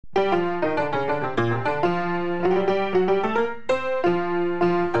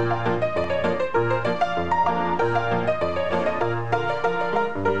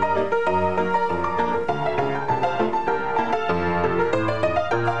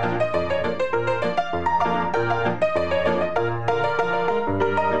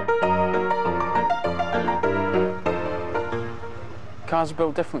Cars are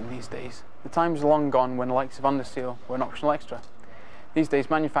built differently these days. The times are long gone when the likes of underseal were an optional extra. These days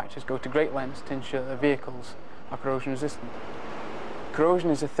manufacturers go to great lengths to ensure that their vehicles are corrosion resistant.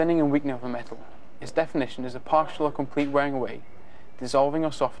 Corrosion is a thinning and weakening of a metal. Its definition is a partial or complete wearing away, dissolving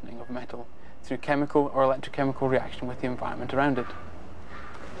or softening of metal through chemical or electrochemical reaction with the environment around it.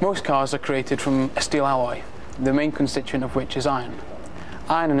 Most cars are created from a steel alloy, the main constituent of which is iron.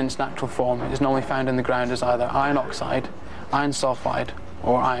 Iron in its natural form is normally found in the ground as either iron oxide, iron sulfide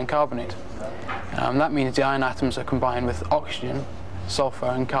or iron carbonate. That means the iron atoms are combined with oxygen, sulfur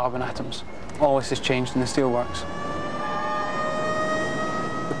and carbon atoms. All this is changed in the steelworks.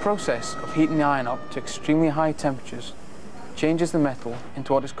 The process of heating the iron up to extremely high temperatures changes the metal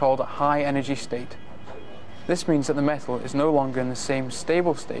into what is called a high energy state. This means that the metal is no longer in the same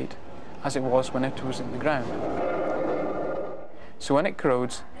stable state as it was when it was in the ground. So when it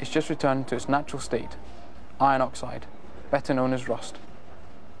corrodes, it's just returned to its natural state, iron oxide, better known as rust.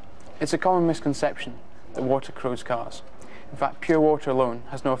 It's a common misconception that water corrodes cars. In fact, pure water alone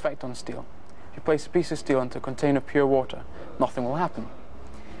has no effect on steel. If you place a piece of steel into a container of pure water, nothing will happen.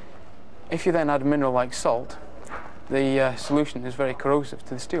 If you then add a mineral like salt, the solution is very corrosive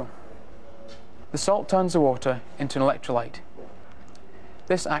to the steel. The salt turns the water into an electrolyte.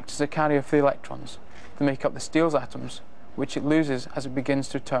 This acts as a carrier for the electrons to make up the steel's atoms, which it loses as it begins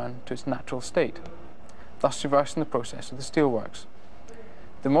to return to its natural state, thus reversing the process of the steelworks.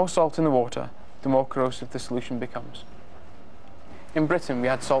 The more salt in the water, the more corrosive the solution becomes. In Britain we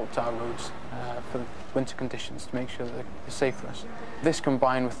add salt to our roads for the winter conditions to make sure that they're safe for us. This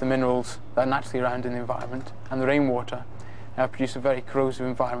combined with the minerals that are naturally around in the environment and the rainwater produce a very corrosive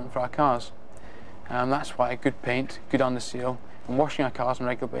environment for our cars. That's why good paint, good underseal and washing our cars on a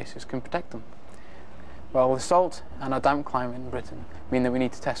regular basis can protect them. Well, the salt and our damp climate in Britain mean that we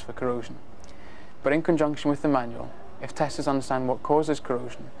need to test for corrosion. But in conjunction with the manual, if testers understand what causes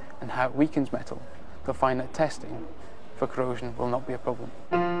corrosion and how it weakens metal, they'll find that testing for corrosion will not be a problem.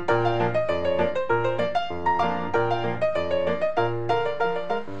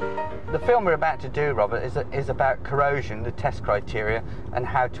 The film we're about to do, Robert, is about corrosion, the test criteria, and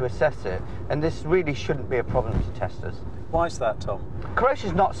how to assess it. And this really shouldn't be a problem to testers. Why is that, Tom? Corrosion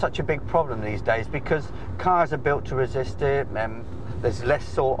is not such a big problem these days because cars are built to resist it, there's less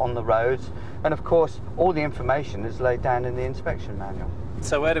salt on the roads, and of course all the information is laid down in the inspection manual.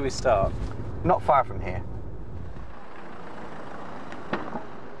 So where do we start? Not far from here.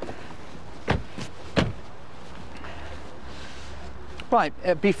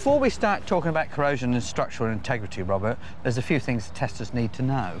 Right, before we start talking about corrosion and structural integrity, Robert, there's a few things testers need to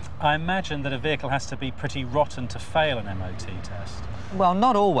know. I imagine that a vehicle has to be pretty rotten to fail an MOT test. Well,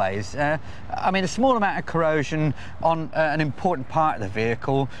 not always. I mean, a small amount of corrosion on an important part of the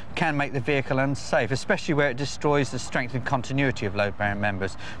vehicle can make the vehicle unsafe, especially where it destroys the strength and continuity of load-bearing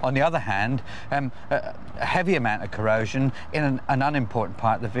members. On the other hand, a heavy amount of corrosion in an unimportant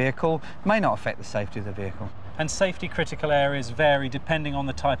part of the vehicle may not affect the safety of the vehicle. And safety critical areas vary depending on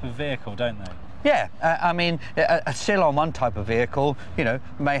the type of vehicle, don't they? Yeah, I mean, a sill on one type of vehicle, you know,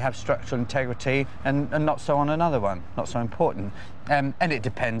 may have structural integrity and not so on another one, not so important. And it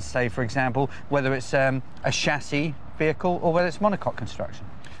depends, say, for example, whether it's a chassis vehicle or whether it's monocoque construction.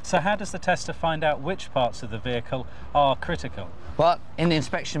 So how does the tester find out which parts of the vehicle are critical? Well, in the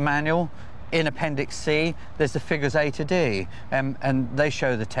inspection manual, in Appendix C, there's the figures A to D, and they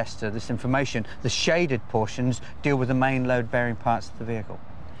show the tester this information. The shaded portions deal with the main load-bearing parts of the vehicle.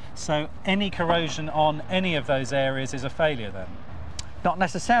 So any corrosion on any of those areas is a failure then? Not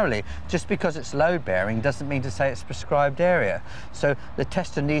necessarily. Just because it's load-bearing doesn't mean to say it's prescribed area. So the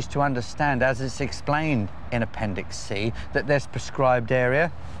tester needs to understand, as it's explained in Appendix C, that there's prescribed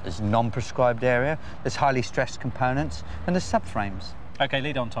area, there's non-prescribed area, there's highly stressed components, and there's subframes. OK,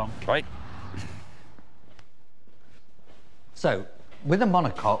 lead on, Tom. Right. So, with a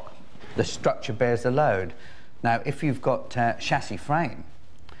monocoque, the structure bears the load. Now, if you've got chassis frame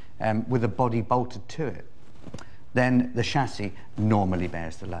with a body bolted to it, then the chassis normally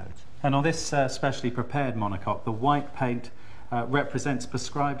bears the load. And on this specially prepared monocoque, the white paint represents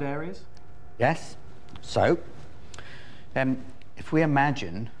prescribed areas? Yes. So, if we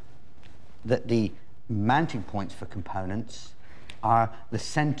imagine that the mounting points for components are the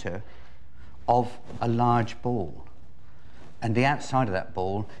centre of a large ball, and the outside of that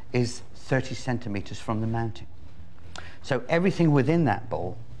ball is 30 centimetres from the mounting. So everything within that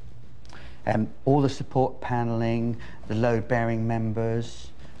ball, all the support panelling, the load-bearing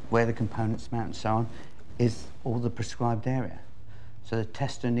members, where the components mount and so on, is all the prescribed area. So the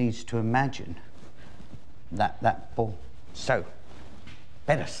tester needs to imagine that ball. So,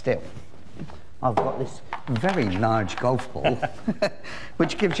 better still, I've got this very large golf ball,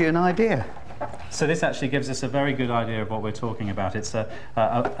 which gives you an idea. So this actually gives us a very good idea of what we're talking about. It's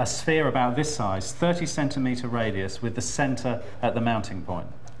a sphere about this size, 30 centimetre radius, with the centre at the mounting point.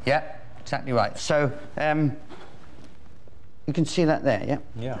 Yeah, exactly right. So you can see that there, yeah?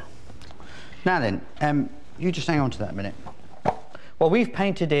 Yeah. Now then, you just hang on to that a minute. Well, we've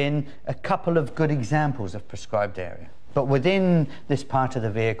painted in a couple of good examples of prescribed area, but within this part of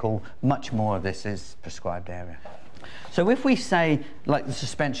the vehicle, much more of this is prescribed area. So if we say, like the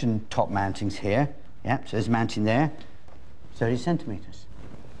suspension top mountings here, yeah, so there's mounting there, 30 centimetres.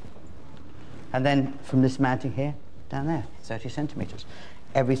 And then from this mounting here, down there, 30 centimetres.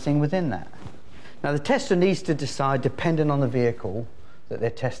 Everything within that. Now the tester needs to decide, depending on the vehicle that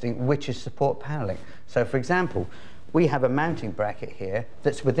they're testing, which is support panelling. So for example, we have a mounting bracket here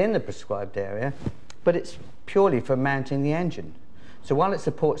that's within the prescribed area, but it's purely for mounting the engine. So while it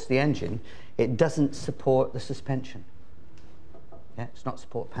supports the engine, it doesn't support the suspension. Yeah, it's not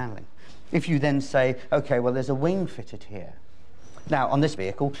support panelling. If you then say, okay, well, there's a wing fitted here. Now, on this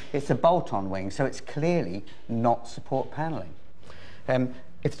vehicle, it's a bolt-on wing, so it's clearly not support panelling.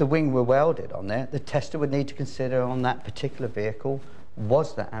 If the wing were welded on there, the tester would need to consider on that particular vehicle,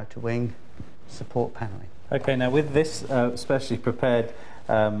 was the outer wing support panelling? Okay, now with this specially prepared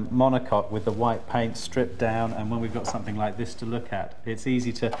monocoque with the white paint stripped down, and when we've got something like this to look at, it's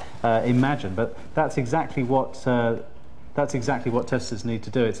easy to imagine, but that's exactly what testers need to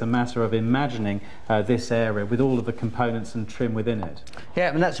do. It's a matter of imagining this area with all of the components and trim within it.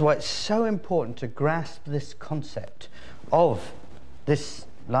 Yeah, and that's why it's so important to grasp this concept of this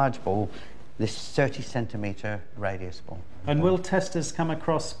large ball, this 30 centimetre radius ball. And will testers come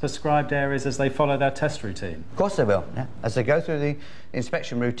across prescribed areas as they follow their test routine? Of course they will. Yeah. As they go through the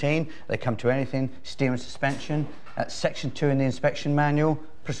inspection routine, they come to anything, steer and suspension. Section 2 in the inspection manual,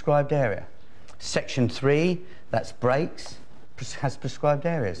 prescribed area. Section 3, that's brakes, has prescribed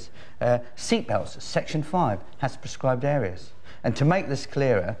areas. Seat belts, Section 5, has prescribed areas. And to make this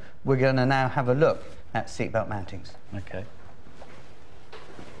clearer, we're going to now have a look at seatbelt mountings. Okay.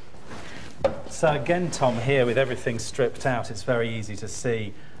 So again, Tom, here with everything stripped out, it's very easy to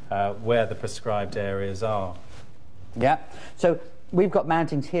see where the prescribed areas are. Yeah, so we've got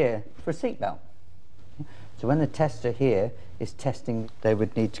mountings here for a seatbelt. So when the tester here is testing, they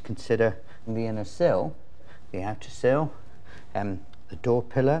would need to consider the inner sill, the outer sill, the door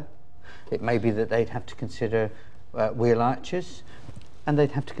pillar. It may be that they'd have to consider wheel arches, and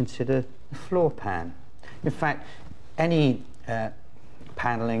they'd have to consider the floor pan. In fact, any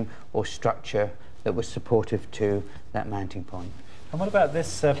panelling or structure that was supportive to that mounting point. And what about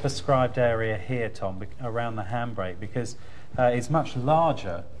this prescribed area here, Tom, around the handbrake? Because it's much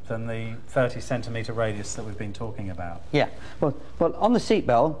larger than the 30 centimetre radius that we've been talking about. Yeah, well on the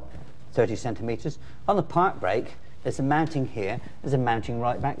seatbelt, 30 centimetres. On the park brake, there's a mounting here, there's a mounting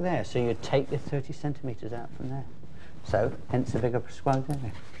right back there. So you take the 30 centimetres out from there. So, hence the bigger prescribed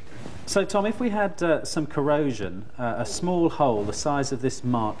area. So, Tom, if we had some corrosion, a small hole the size of this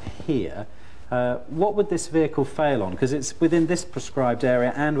mark here, what would this vehicle fail on? Because it's within this prescribed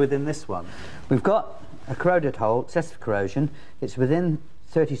area and within this one. We've got a corroded hole, excessive corrosion. It's within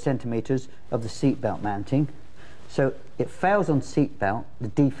 30 centimetres of the seatbelt mounting. So it fails on seatbelt, the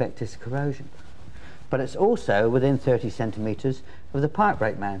defect is corrosion. But it's also within 30 centimetres of the park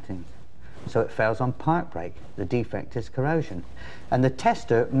brake mounting. So it fails on park brake, the defect is corrosion. And the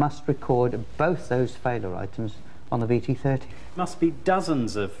tester must record both those failure items on the VT30. Must be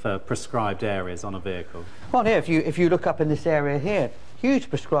dozens of prescribed areas on a vehicle. Well, here, if you look up in this area here, huge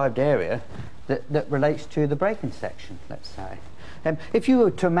prescribed area that relates to the braking section, let's say. If you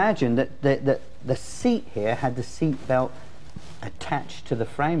were to imagine that the seat here had the seat belt attached to the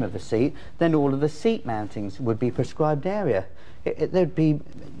frame of the seat, then all of the seat mountings would be prescribed area. There'd be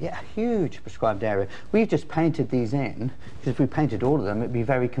a huge prescribed area. We've just painted these in, because if we painted all of them, it'd be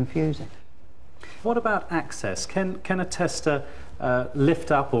very confusing. What about access? Can a tester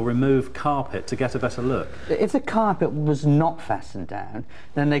lift up or remove carpet to get a better look? If the carpet was not fastened down,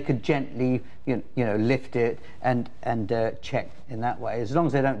 then they could gently, you know, lift it and check in that way, as long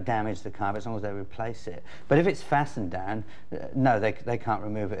as they don't damage the carpet, as long as they replace it. But if it's fastened down, no, they can't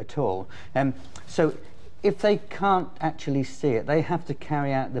remove it at all. So if they can't actually see it, they have to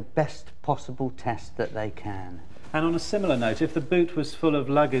carry out the best possible test that they can. And on a similar note, if the boot was full of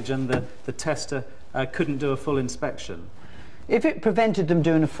luggage and the tester couldn't do a full inspection? If it prevented them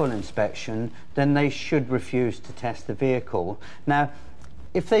doing a full inspection, then they should refuse to test the vehicle. Now,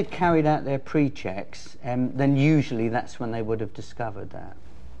 if they'd carried out their pre-checks, then usually that's when they would have discovered that.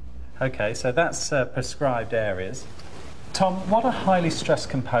 OK, so that's prescribed areas. Tom, what are highly stressed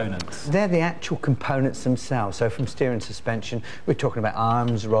components? They're the actual components themselves. So from steering suspension, we're talking about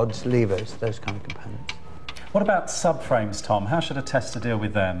arms, rods, levers, those kind of components. What about subframes, Tom? How should a tester deal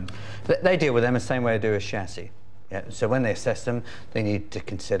with them? They deal with them the same way they do a chassis. Yeah, so when they assess them, they need to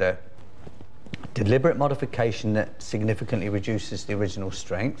consider deliberate modification that significantly reduces the original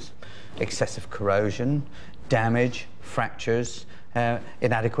strength, excessive corrosion, damage, fractures,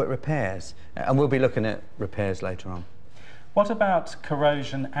 inadequate repairs. And we'll be looking at repairs later on. What about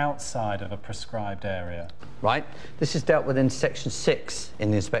corrosion outside of a prescribed area? Right, this is dealt with in section 6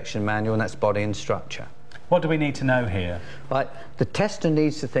 in the inspection manual, and that's body and structure. What do we need to know here? Right, the tester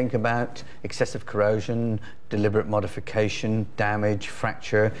needs to think about excessive corrosion, deliberate modification, damage,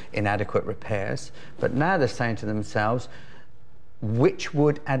 fracture, inadequate repairs. But now they're saying to themselves, which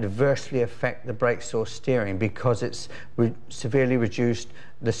would adversely affect the brake source steering because it's severely reduced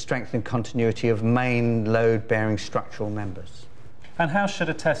the strength and continuity of main load-bearing structural members. And how should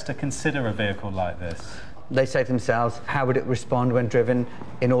a tester consider a vehicle like this? They say to themselves, how would it respond when driven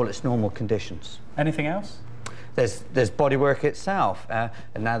in all its normal conditions? Anything else? There's bodywork itself, and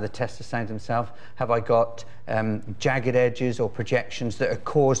now the tester's saying to himself, have I got jagged edges or projections that are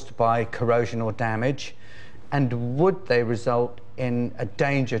caused by corrosion or damage? And would they result in a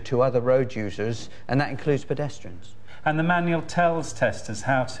danger to other road users, and that includes pedestrians? And the manual tells testers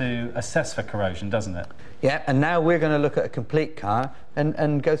how to assess for corrosion, doesn't it? Yeah, and now we're going to look at a complete car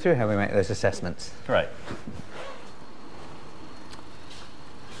and go through how we make those assessments. Great.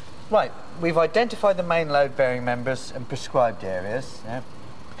 Right, we've identified the main load-bearing members and prescribed areas,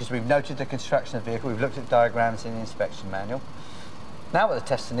 because we've noted the construction of the vehicle, we've looked at diagrams in the inspection manual. Now what the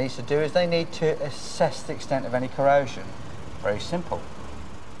tester needs to do is they need to assess the extent of any corrosion. Very simple.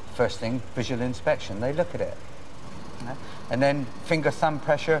 First thing, visual inspection. They look at it. And then finger thumb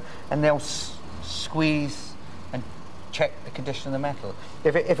pressure, and they'll squeeze and check the condition of the metal.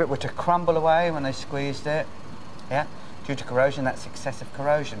 If it were to crumble away when they squeezed it, due to corrosion, that's excessive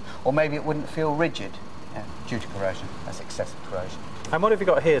corrosion. Or maybe it wouldn't feel rigid, due to corrosion, that's excessive corrosion. And what have you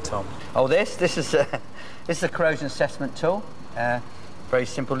got here, Tom? Oh, this is a corrosion assessment tool. Very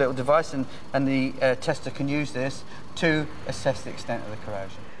simple little device, and the tester can use this to assess the extent of the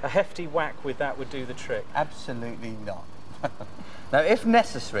corrosion. A hefty whack with that would do the trick? Absolutely not. Now, if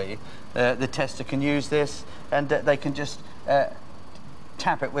necessary, the tester can use this, and they can just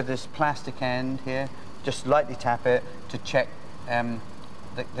tap it with this plastic end here, just lightly tap it to check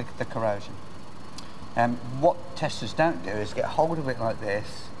the corrosion. What testers don't do is get hold of it like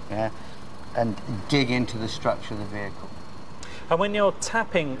this, and dig into the structure of the vehicle. And when you're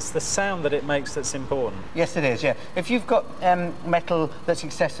tapping, it's the sound that it makes that's important. Yes, it is, yeah. If you've got metal that's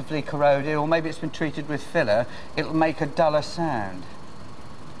excessively corroded, or maybe it's been treated with filler, it'll make a duller sound.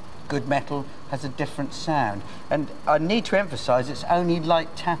 Good metal has a different sound. And I need to emphasise it's only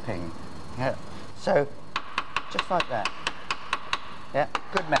light tapping. Yeah. So, just like that. Yeah,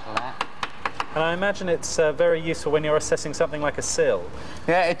 good metal that. And I imagine it's very useful when you're assessing something like a sill.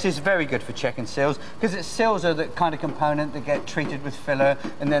 Yeah, it is very good for checking sills, because sills are the kind of component that get treated with filler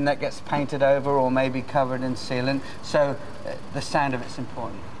and then that gets painted over or maybe covered in sealant, so the sound of it's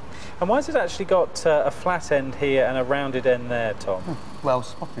important. And why has it actually got a flat end here and a rounded end there, Tom? Well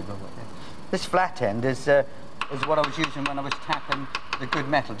spotted, Robert. This flat end is what I was using when I was tapping the good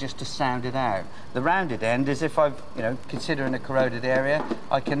metal, just to sound it out. The rounded end is if I've, considering a corroded area,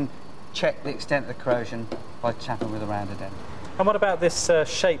 I can check the extent of the corrosion by tapping with a rounded end. And what about this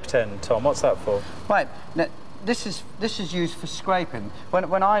shaped end, Tom? What's that for? Right, now, this is used for scraping.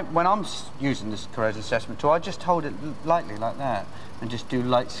 When I'm using this corrosion assessment tool, I just hold it lightly like that and just do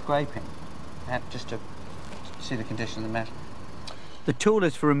light scraping, just to see the condition of the metal. The tool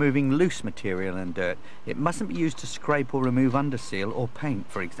is for removing loose material and dirt. It mustn't be used to scrape or remove underseal or paint,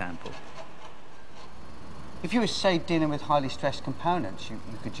 for example. If you were, say, dealing with highly stressed components, you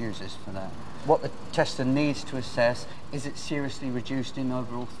could use this for that. What the tester needs to assess is it seriously reduced in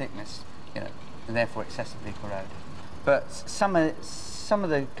overall thickness, and therefore excessively corroded. But some of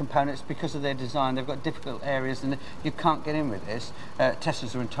the components, because of their design, they've got difficult areas and you can't get in with this.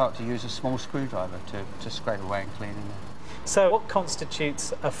 Testers are entitled to use a small screwdriver to scrape away and clean in there. So what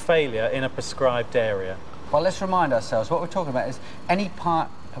constitutes a failure in a prescribed area? Well, let's remind ourselves, what we're talking about is any part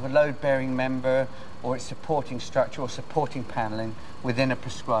of a load-bearing member or its supporting structure or supporting panelling within a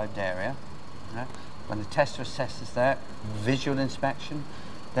prescribed area. When the tester assesses that, visual inspection,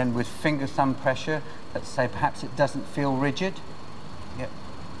 then with finger thumb pressure, let's say perhaps it doesn't feel rigid,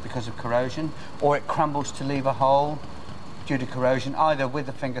 because of corrosion, or it crumbles to leave a hole due to corrosion, either with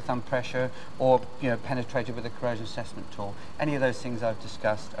the finger thumb pressure or penetrated with a corrosion assessment tool. Any of those things I've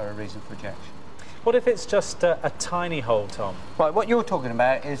discussed are a reason for rejection. What if it's just a tiny hole, Tom? Right, what you're talking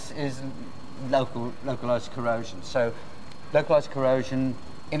about is localised corrosion. So localised corrosion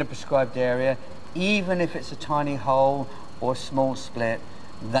in a prescribed area, even if it's a tiny hole or a small split,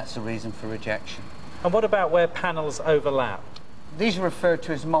 that's a reason for rejection. And what about where panels overlap? These are referred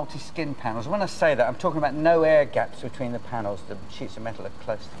to as multi-skin panels. When I say that, I'm talking about no air gaps between the panels. The sheets of metal are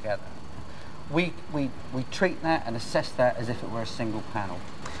close together. We treat that and assess that as if it were a single panel.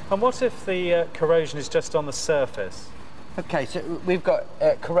 And what if the corrosion is just on the surface? Okay, so we've got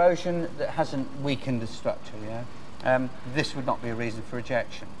corrosion that hasn't weakened the structure, this would not be a reason for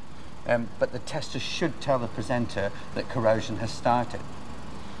rejection. But the tester should tell the presenter that corrosion has started.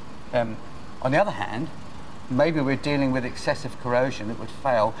 On the other hand, maybe we're dealing with excessive corrosion that would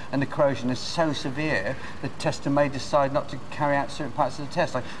fail, and the corrosion is so severe the tester may decide not to carry out certain parts of the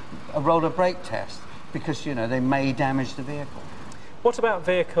test, like a roller brake test, because they may damage the vehicle. What about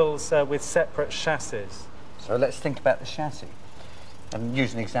vehicles with separate chassis? So let's think about the chassis and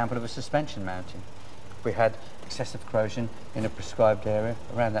use an example of a suspension mounting. If we had excessive corrosion in a prescribed area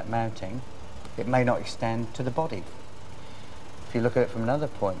around that mounting, it may not extend to the body. If you look at it from another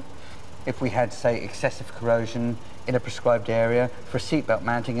point, if we had, say, excessive corrosion in a prescribed area for a seatbelt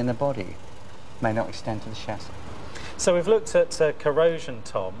mounting in the body, it may not extend to the chassis. So we've looked at corrosion,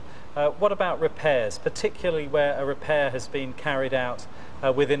 Tom. What about repairs, particularly where a repair has been carried out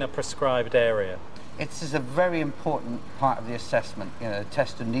within a prescribed area? It's a very important part of the assessment. The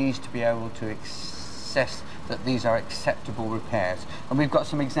tester needs to be able to assess that these are acceptable repairs. And we've got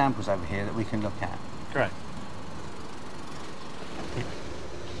some examples over here that we can look at. Great.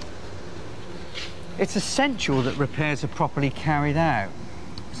 It's essential that repairs are properly carried out.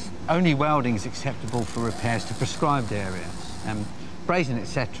 Only welding is acceptable for repairs to prescribed areas. Brazing,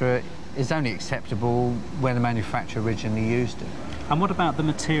 etc. is only acceptable where the manufacturer originally used it. And what about the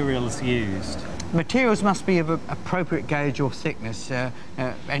materials used? Materials must be of appropriate gauge or thickness,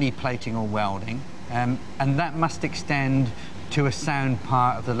 any plating or welding, and that must extend to a sound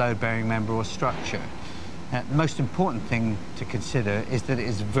part of the load-bearing member or structure. The most important thing to consider is that it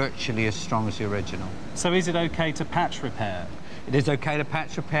is virtually as strong as the original. So is it okay to patch repair? It is okay to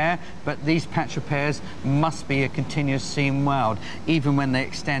patch repair, but these patch repairs must be a continuous seam weld, even when they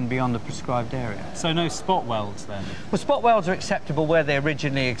extend beyond the prescribed area. So no spot welds then? Well, spot welds are acceptable where they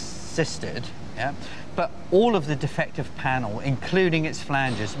originally existed, but all of the defective panel, including its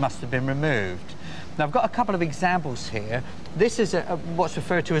flanges, must have been removed. Now, I've got a couple of examples here. This is what's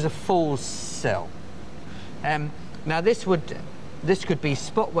referred to as a full sill. Now, this could be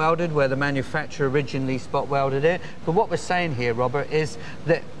spot welded where the manufacturer originally spot welded it, but what we're saying here, Robert, is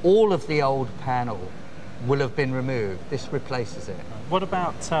that all of the old panel will have been removed. This replaces it. What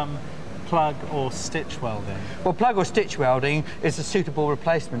about plug or stitch welding? Well, plug or stitch welding is a suitable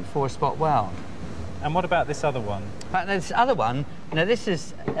replacement for a spot weld. And what about this other one? This other one, this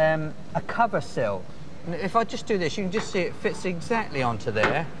is a cover sill. And if I just do this, you can just see it fits exactly onto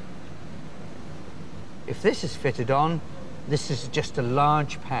there. If this is fitted on, this is just a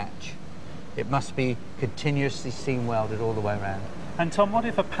large patch. It must be continuously seam welded all the way around. And Tom, what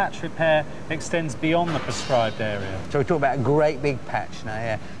if a patch repair extends beyond the prescribed area? So we talk about a great big patch now,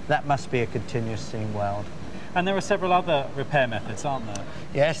 yeah. That must be a continuous seam weld. And there are several other repair methods, aren't there?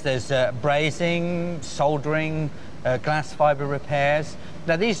 Yes, there's brazing, soldering, glass fibre repairs.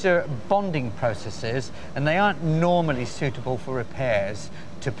 Now, these are bonding processes, and they aren't normally suitable for repairs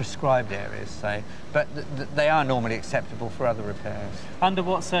to prescribed areas, say, but they are normally acceptable for other repairs. Under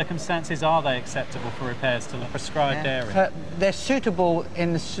what circumstances are they acceptable for repairs to the prescribed area? They're suitable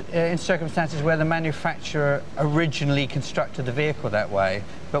in circumstances where the manufacturer originally constructed the vehicle that way,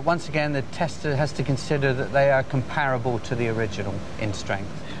 but once again the tester has to consider that they are comparable to the original in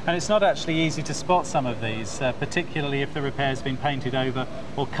strength. And it's not actually easy to spot some of these, particularly if the repair's been painted over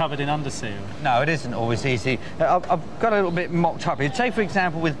or covered in underseal. No, it isn't always easy. I've got a little bit mocked up here. Say, for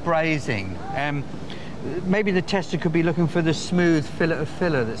example, with brazing, maybe the tester could be looking for the smooth fillet of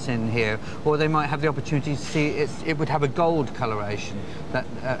filler that's in here, or they might have the opportunity to see it would have a gold coloration that,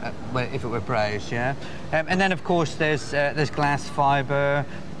 if it were brazed, yeah? And then, of course, there's glass fibre,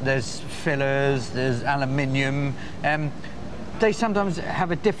 there's fillers, there's aluminium. They sometimes have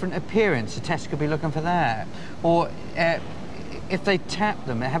a different appearance. The tester could be looking for that. Or if they tap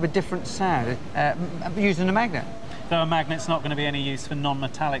them, they have a different sound using a magnet. Though a magnet's not going to be any use for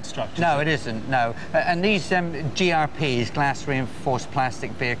non-metallic structures. No, it isn't, no. And these GRPs, glass reinforced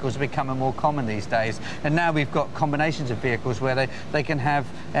plastic vehicles, are becoming more common these days. And now we've got combinations of vehicles where they can have,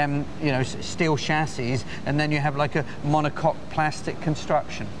 you know, steel chassis, and then you have like a monocoque plastic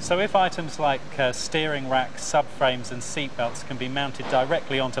construction. So if items like steering racks, subframes and seat belts can be mounted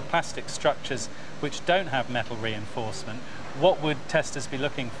directly onto plastic structures which don't have metal reinforcement, what would testers be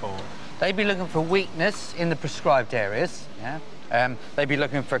looking for? They'd be looking for weakness in the prescribed areas. Yeah? They'd be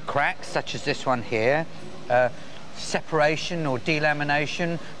looking for cracks, such as this one here, separation or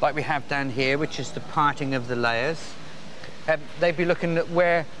delamination, like we have down here, which is the parting of the layers. They'd be looking at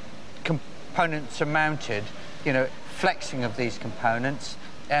where components are mounted, you know, flexing of these components,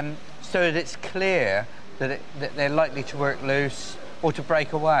 so that it's clear that they're likely to work loose or to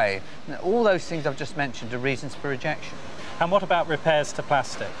break away. And all those things I've just mentioned are reasons for rejection. And what about repairs to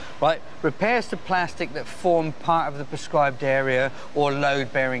plastic? Right, repairs to plastic that form part of the prescribed area or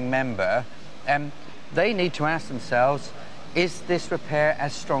load-bearing member, they need to ask themselves, is this repair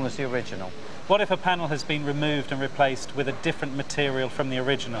as strong as the original? What if a panel has been removed and replaced with a different material from the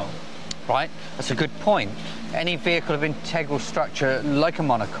original? Right, that's a good point. Any vehicle of integral structure, like a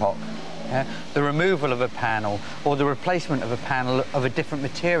monocoque, the removal of a panel or the replacement of a panel of a different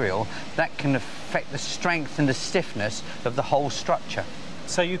material, that can affect the strength and the stiffness of the whole structure.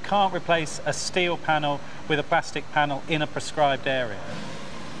 So you can't replace a steel panel with a plastic panel in a prescribed area?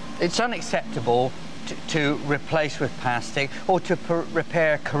 It's unacceptable to replace with plastic or to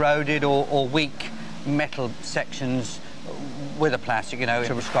repair corroded or weak metal sections with a plastic, you know,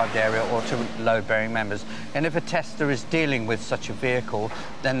 to a prescribed area or to load-bearing members. And if a tester is dealing with such a vehicle,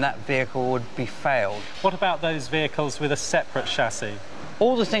 then that vehicle would be failed. What about those vehicles with a separate chassis?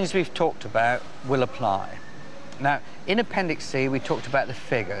 All the things we've talked about will apply. Now, in Appendix C, we talked about the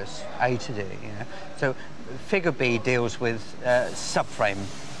figures, A to D. You know? So Figure B deals with subframe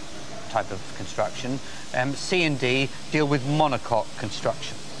type of construction. C and D deal with monocoque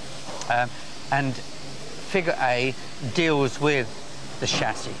construction. And Figure A deals with the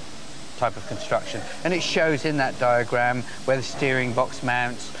chassis type of construction, and it shows in that diagram where the steering box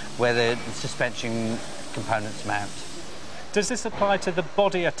mounts, where the suspension components mount. Does this apply to the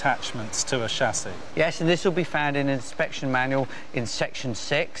body attachments to a chassis? Yes, and this will be found in an inspection manual in section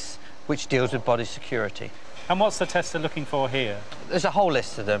 6, which deals with body security. And what's the tester looking for here? There's a whole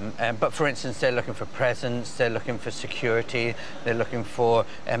list of them, but for instance, they're looking for presence, they're looking for security, they're looking for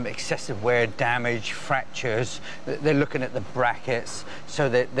excessive wear, damage, fractures, they're looking at the brackets, so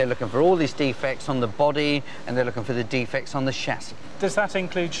they're looking for all these defects on the body, and they're looking for the defects on the chassis. Does that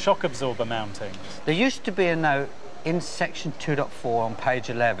include shock absorber mountings? There used to be a note in section 2.4 on page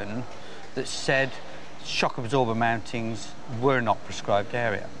 11 that said shock absorber mountings were not prescribed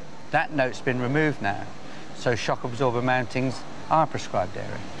area. That note's been removed now. So shock absorber mountings are prescribed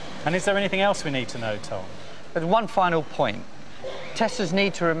area. And is there anything else we need to know, Tom? But one final point. Testers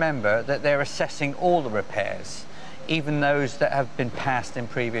need to remember that they're assessing all the repairs, even those that have been passed in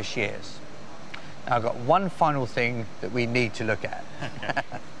previous years. Now, I've got one final thing that we need to look at.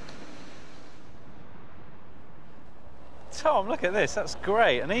 Tom, look at this. That's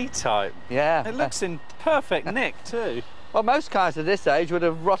great. An E-Type. Yeah. It looks in perfect nick, too. Well, most cars of this age would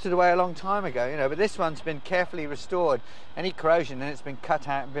have rotted away a long time ago, you know, but this one's been carefully restored. Any corrosion, and it's been cut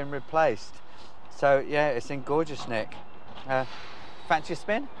out and been replaced. So, yeah, it's in gorgeous nick. Fancy a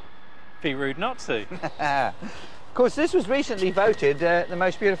spin? Be rude not to. Of course, this was recently voted the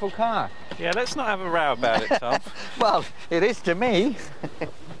most beautiful car. Yeah, let's not have a row about it, Tom. Well, it is to me.